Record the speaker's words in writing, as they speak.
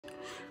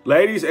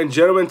Ladies and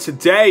gentlemen,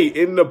 today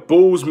in the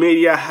Bulls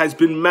media has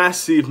been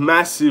massive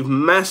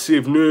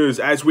news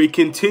as we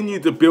continue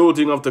the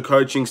building of the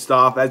coaching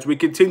staff, as we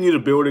continue the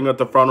building of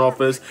the front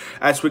office,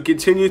 as we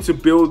continue to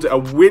build a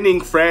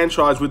winning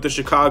franchise with the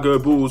Chicago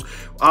Bulls.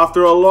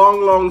 After a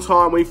long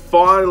time, we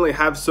finally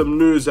have some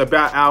news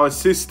about our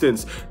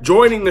assistants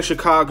joining the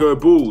Chicago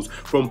Bulls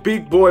from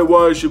Big Boy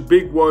Woj to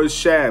Big Woj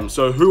Sham.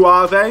 So who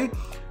are they?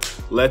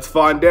 Let's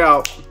find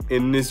out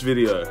in this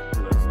video.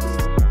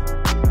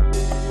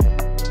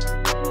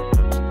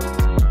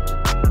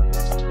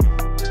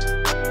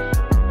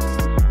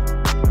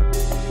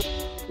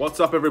 What's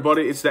up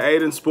everybody, it's the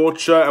Aiden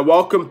Sports Show and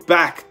welcome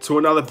back to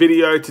another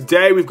video.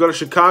 Today we've got a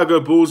Chicago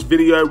Bulls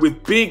video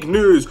with big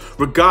news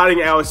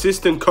regarding our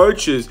assistant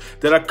coaches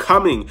that are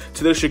coming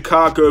to the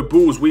Chicago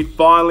Bulls. We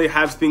finally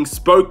have things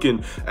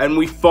spoken and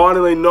we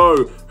finally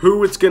know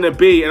who it's going to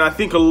be, and I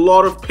think a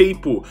lot of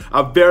people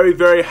are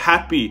very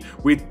happy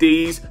with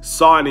these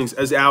signings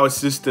as our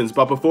assistants.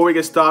 But before we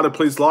get started,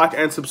 please like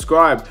and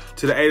subscribe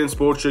to the Aiden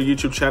Sports Show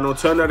YouTube channel,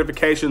 turn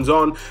notifications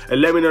on, and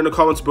let me know in the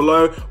comments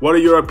below what are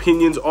your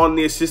opinions on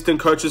the assistant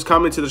coaches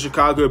coming to the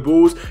Chicago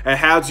Bulls and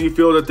how do you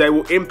feel that they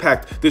will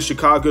impact the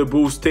Chicago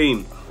Bulls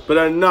team. But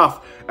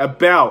enough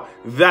about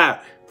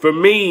that. For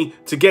me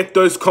to get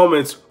those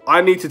comments,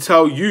 I need to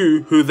tell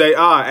you who they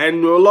are,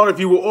 and a lot of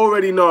you will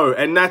already know,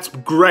 and that's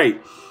great.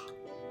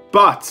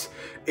 But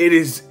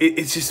it's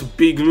just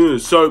big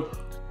news. So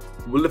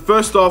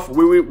first off,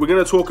 we're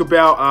going to talk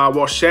about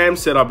what Shams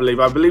said, I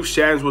believe. I believe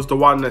Shams was the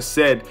one that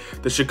said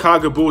the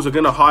Chicago Bulls are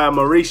going to hire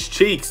Maurice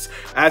Cheeks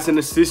as an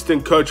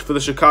assistant coach for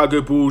the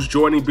Chicago Bulls,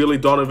 joining Billy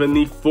Donavan,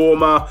 the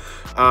former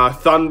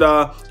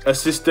Thunder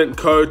assistant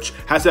coach.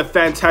 Has a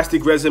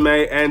fantastic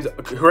resume, and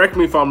correct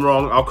me if I'm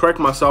wrong, I'll correct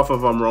myself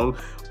if I'm wrong.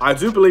 I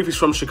do believe he's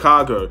from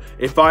Chicago.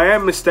 If I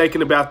am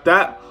mistaken about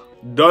that,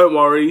 don't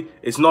worry,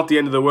 it's not the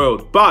end of the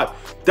world. But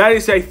that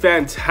is a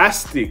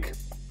fantastic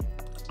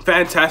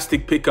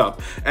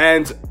pickup.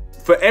 And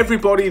for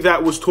everybody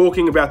that was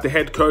talking about the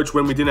head coach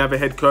when we didn't have a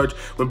head coach,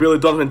 when Billy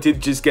Donavan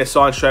did just get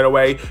signed straight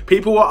away,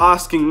 people were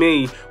asking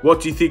me,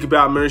 what do you think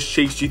about Maurice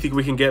Cheeks? Do you think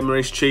we can get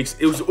Maurice Cheeks?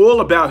 It was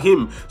all about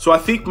him. So I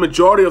think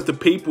majority of the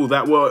people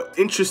that were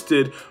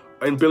interested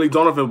in Billy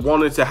Donavan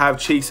wanted to have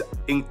Cheeks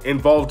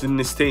involved in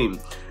this team.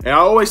 And I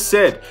always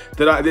said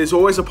that there's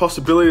always a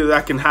possibility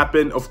that can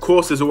happen. Of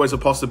course, there's always a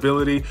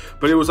possibility,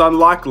 but it was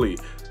unlikely.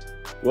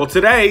 Well,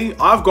 today,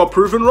 I've got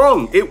proven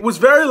wrong. It was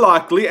very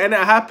likely, and it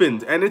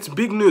happened. And it's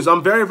big news.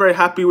 I'm very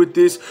happy with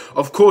this.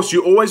 Of course,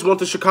 you always want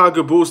the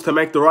Chicago Bulls to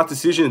make the right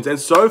decisions. And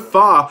so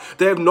far,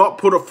 they have not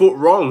put a foot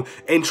wrong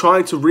in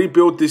trying to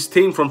rebuild this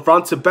team from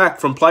front to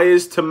back, from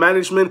players to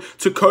management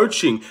to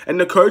coaching. And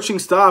the coaching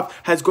staff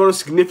has gotten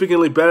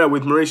significantly better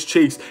with Maurice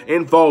Cheeks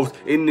involved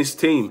in this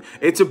team.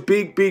 It's a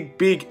big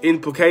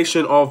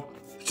implication of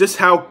just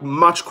how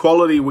much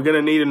quality we're going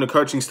to need in the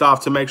coaching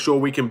staff to make sure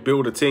we can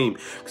build a team.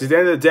 Because at the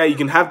end of the day, you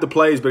can have the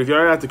players, but if you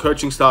don't have the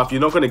coaching staff, you're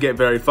not going to get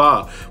very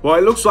far. Well,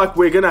 it looks like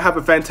we're going to have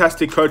a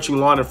fantastic coaching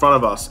line in front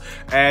of us.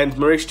 And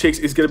Maurice Cheeks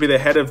is going to be the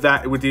head of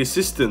that with the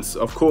assistants,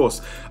 of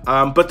course.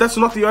 But that's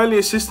not the only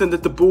assistant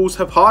that the Bulls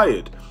have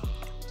hired.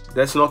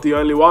 That's not the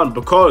only one,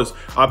 because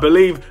I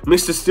believe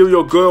Mr. Steal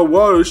Your Girl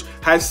Woj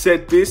has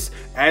said this,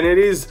 and it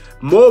is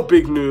more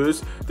big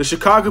news. The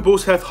Chicago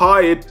Bulls have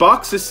hired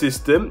Bucks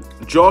assistant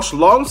Josh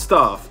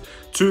Longstaff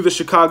to the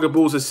Chicago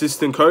Bulls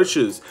assistant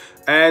coaches.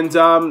 And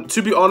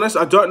to be honest,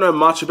 I don't know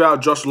much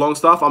about Josh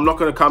Longstaff. I'm not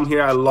going to come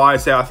here and lie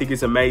and say I think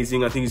he's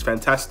amazing, I think he's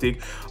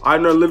fantastic. I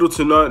know little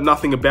to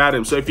nothing about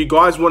him. So if you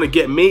guys want to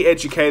get me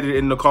educated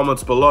in the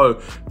comments below,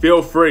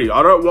 feel free.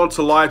 I don't want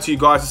to lie to you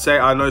guys and say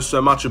I know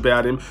so much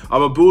about him.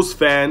 I'm a Bulls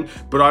fan,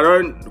 but I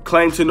don't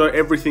claim to know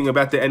everything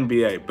about the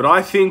NBA. But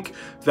I think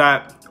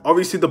that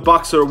obviously the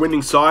Bucks are a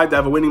winning side. They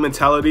have a winning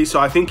mentality.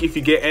 So I think if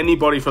you get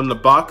anybody from the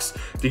Bucks,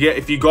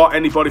 if you got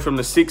anybody from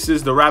the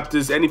Sixers, the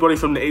Raptors, anybody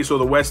from the East or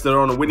the West that are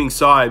on a winning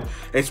side,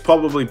 it's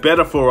probably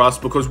better for us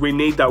because we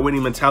need that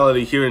winning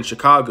mentality here in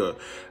Chicago.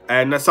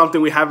 And that's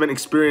something we haven't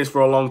experienced for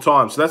a long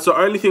time. So that's the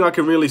only thing I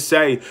can really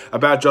say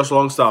about Josh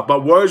Longstaff.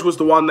 But Woj was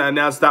the one that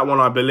announced that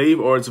one, I believe,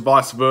 or it's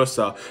vice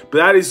versa. But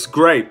that is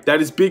great. That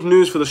is big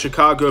news for the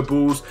Chicago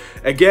Bulls.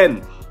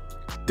 Again,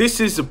 this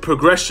is a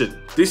progression.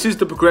 This is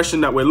the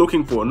progression that we're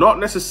looking for. Not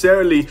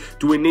necessarily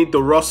do we need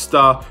the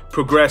roster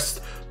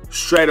progressed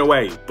straight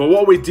away, but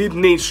what we did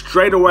need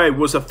straight away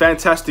was a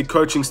fantastic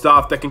coaching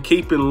staff that can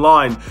keep in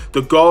line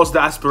the goals, the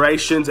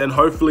aspirations, and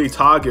hopefully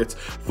targets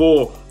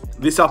for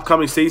this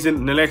upcoming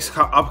season, the next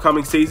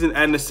upcoming season,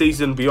 and the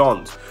season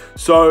beyond.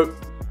 So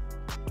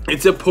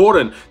it's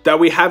important that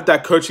we have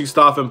that coaching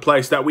staff in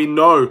place, that we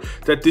know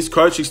that this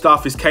coaching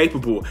staff is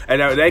capable and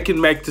that they can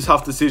make the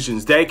tough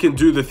decisions. They can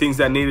do the things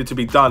that needed to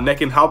be done. They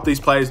can help these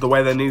players the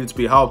way they needed to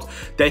be helped.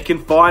 They can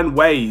find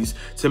ways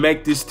to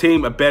make this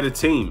team a better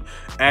team.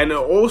 And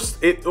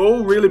it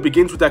all really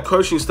begins with that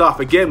coaching staff.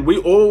 Again, we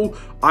all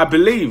I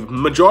believe,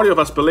 majority of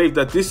us believe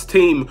that this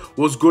team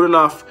was good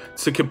enough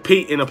to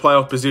compete in a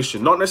playoff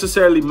position. Not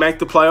necessarily make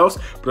the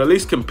playoffs, but at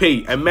least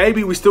compete. And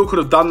maybe we still could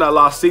have done that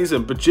last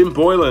season, but Jim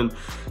Boylan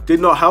did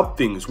not help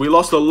things. We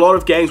lost a lot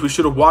of games we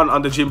should have won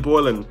under Jim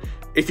Boylan.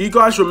 If you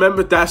guys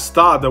remember that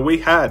start that we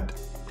had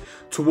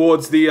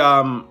towards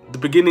the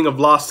beginning of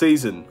last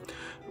season,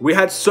 we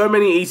had so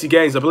many easy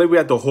games. I believe we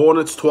had the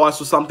Hornets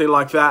twice or something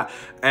like that.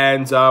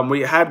 And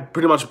we had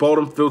pretty much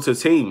bottom filter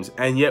teams.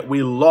 And yet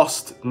we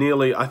lost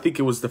nearly, I think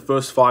it was the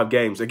first 5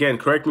 games. Again,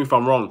 correct me if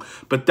I'm wrong.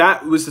 But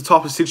that was the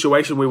type of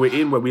situation we were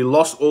in where we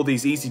lost all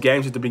these easy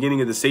games at the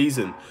beginning of the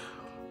season.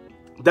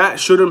 That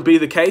shouldn't be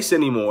the case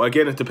anymore.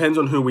 Again, it depends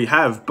on who we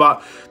have.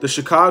 But the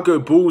Chicago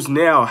Bulls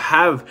now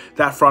have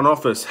that front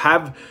office,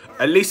 have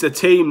at least a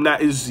team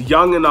that is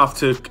young enough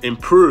to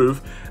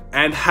improve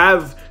and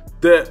have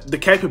the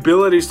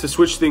capabilities to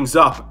switch things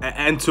up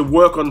and to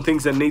work on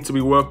things that need to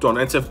be worked on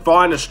and to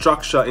find a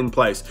structure in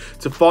place,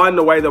 to find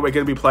the way that we're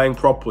going to be playing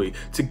properly,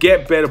 to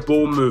get better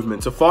ball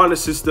movement, to find a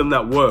system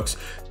that works.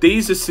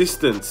 These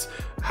assistants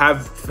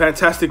have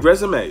fantastic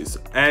resumes,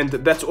 and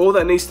that's all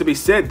that needs to be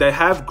said. They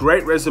have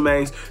great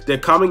resumes. They're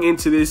coming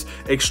into this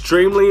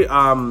extremely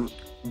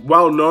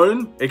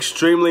well-known,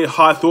 extremely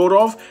high thought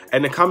of,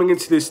 and they're coming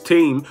into this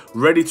team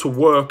ready to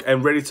work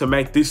and ready to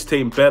make this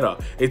team better.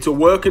 It's a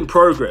work in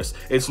progress.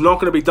 It's not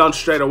going to be done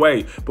straight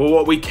away, but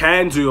what we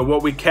can do and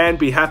what we can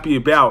be happy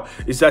about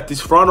is that this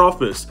front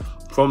office,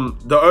 from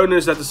the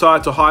owners that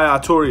decided to hire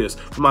Artorias,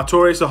 from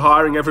Artorias to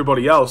hiring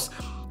everybody else,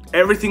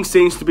 everything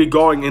seems to be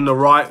going in the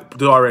right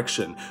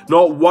direction.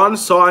 Not one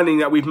signing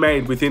that we've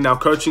made within our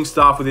coaching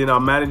staff, within our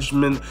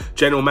management,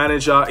 general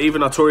manager,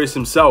 even Artorias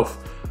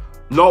himself,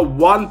 not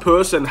one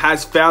person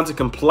has found a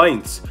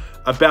complaint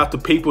about the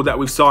people that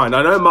we've signed.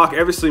 I know Mark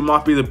Eversley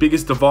might be the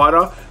biggest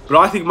divider, but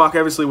I think Mark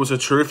Eversley was a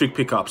terrific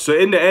pickup. So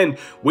in the end,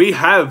 we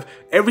have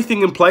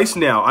everything in place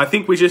now. I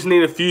think we just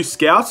need a few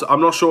scouts. I'm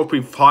not sure if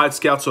we've hired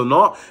scouts or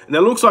not. And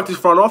it looks like this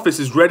front office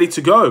is ready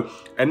to go.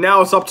 And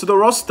now it's up to the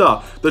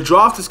roster. The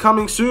draft is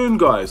coming soon,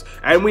 guys.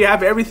 And we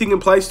have everything in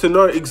place to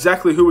know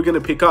exactly who we're going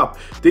to pick up.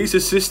 These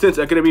assistants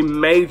are going to be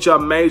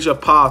major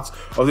parts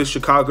of this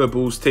Chicago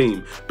Bulls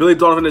team. Billy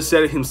Donavan has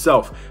said it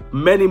himself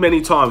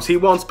many times. He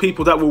wants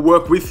people that will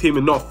work with him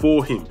and not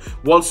for him.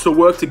 Wants to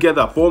work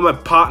together, form a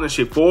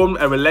partnership, form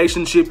a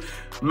relationship,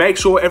 make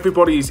sure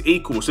everybody is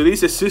equal. So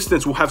these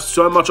assistants will have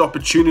so much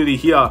opportunity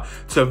here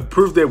to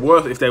prove their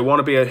worth if they want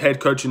to be a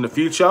head coach in the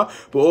future,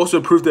 but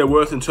also prove their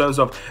worth in terms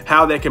of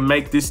how they can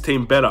make this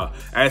team better.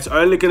 And it's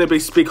only going to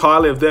speak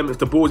highly of them if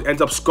the Bulls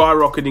end up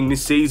skyrocketing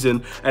this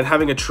season and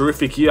having a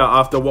terrific year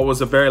after what was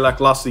a very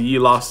lackluster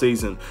year last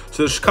season.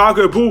 So the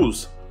Chicago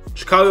Bulls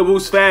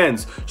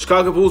fans,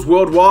 Chicago Bulls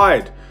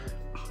worldwide,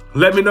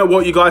 let me know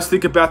what you guys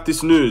think about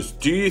this news.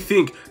 Do you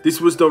think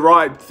this was the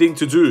right thing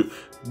to do?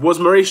 Was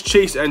Maurice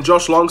Cheeks and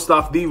Josh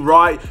Longstaff the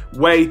right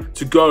way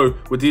to go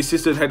with the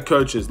assistant head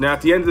coaches? Now,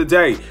 at the end of the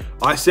day,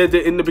 I said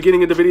that in the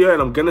beginning of the video, and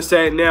I'm going to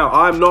say it now,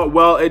 I'm not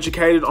well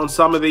educated on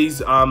some of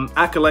these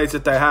accolades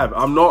that they have.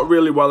 I'm not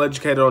really well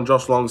educated on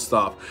Josh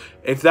Longstaff.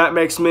 If that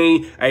makes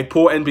me a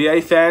poor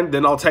NBA fan,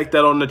 then I'll take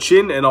that on the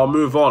chin and I'll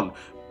move on.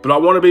 But I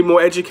want to be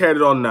more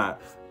educated on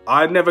that.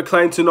 I never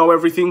claim to know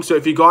everything, so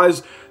if you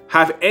guys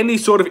have any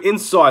sort of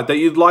insight that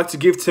you'd like to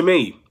give to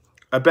me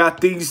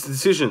about these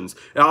decisions.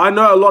 Now, I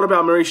know a lot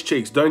about Maurice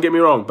Cheeks, don't get me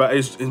wrong, but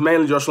it's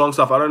mainly Josh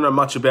Longstaff. I don't know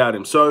much about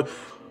him. So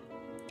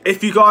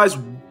if you guys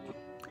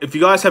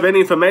have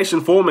any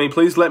information for me,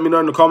 please let me know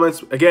in the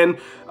comments. Again,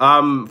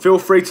 feel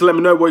free to let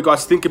me know what you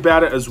guys think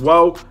about it as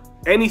well.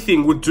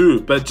 Anything would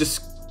do, but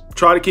just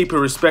try to keep it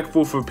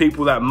respectful for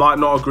people that might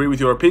not agree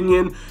with your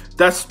opinion.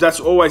 That's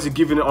always a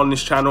given on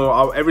this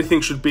channel. Everything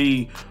should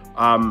be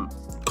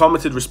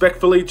commented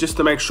respectfully, just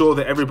to make sure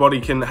that everybody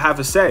can have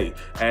a say.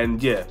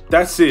 And yeah,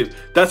 that's it.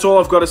 That's all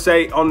I've got to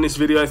say on this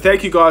video.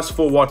 Thank you guys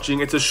for watching.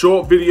 It's a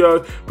short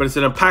video, but it's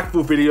an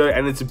impactful video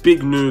and it's a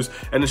big news.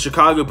 And the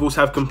Chicago Bulls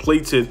have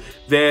completed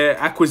their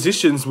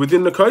acquisitions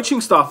within the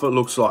coaching staff, it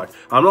looks like.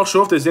 I'm not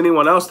sure if there's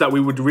anyone else that we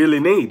would really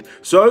need.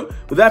 So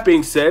with that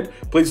being said,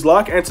 please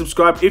like and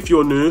subscribe if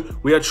you're new.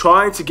 We are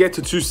trying to get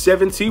to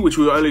 270, which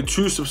we are only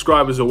 2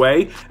 subscribers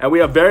away, and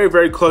we are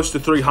very close to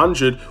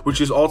 300, which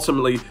is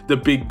ultimately the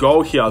big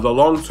goal here, the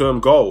long-term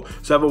goal.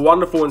 So have a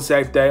wonderful and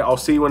safe day. I'll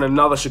see you in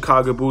another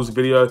Chicago Bulls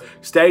video.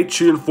 Stay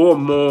tuned for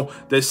more.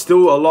 There's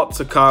still a lot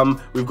to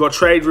come. We've got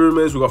trade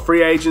rumors, we've got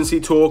free agency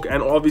talk,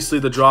 and obviously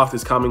the draft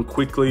is coming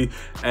quickly,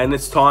 and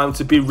it's time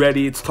to be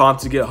ready. It's time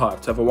to get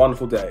hyped. Have a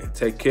wonderful day.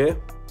 Take care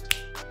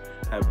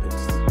and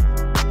peace.